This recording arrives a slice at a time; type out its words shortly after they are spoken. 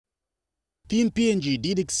Team PNG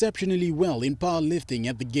did exceptionally well in powerlifting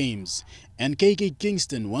at the Games, and KK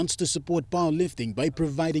Kinston wants to support powerlifting by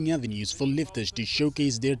providing avenues for lifters to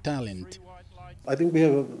showcase their talent. I think we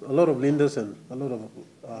have a lot of linders and a lot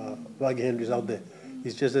of bag handlers out there.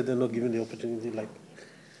 It's just that they're not given the opportunity like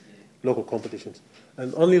local competitions.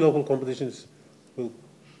 And only local competitions will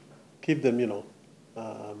keep them,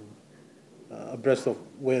 abreast of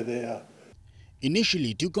where they are.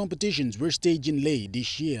 Initially, 2 competitions were staged in Lae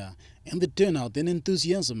this year, and the turnout and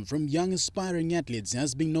enthusiasm from young aspiring athletes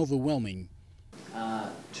has been overwhelming.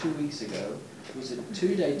 2 weeks ago, it was a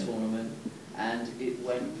 2-day tournament, and it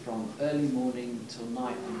went from early morning till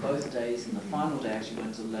night on both days, and the final day actually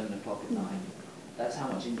went till 11 o'clock at night. That's how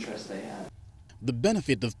much interest they had. The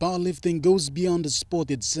benefit of powerlifting goes beyond the sport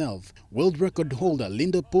itself. World record holder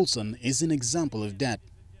Linda Poulsen is an example of that.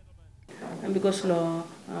 And because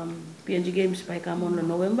PNG Games by come on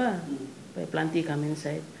November, by plenty come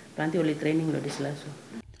inside, plenty only training this last.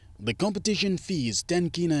 The competition fee is 10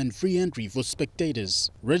 kina and free entry for spectators.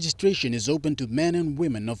 Registration is open to men and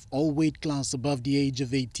women of all weight class above the age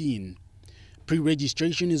of 18.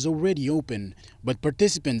 Pre-registration is already open, but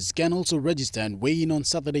participants can also register and weigh in on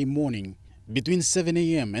Saturday morning between 7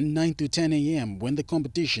 a.m. and 9 to 10 a.m. when the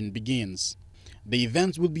competition begins. The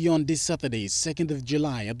event will be on this Saturday, 2nd of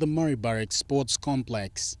July at the Murray Barrack Sports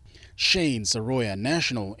Complex. Shane Saroya,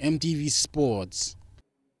 National EMTV Sports.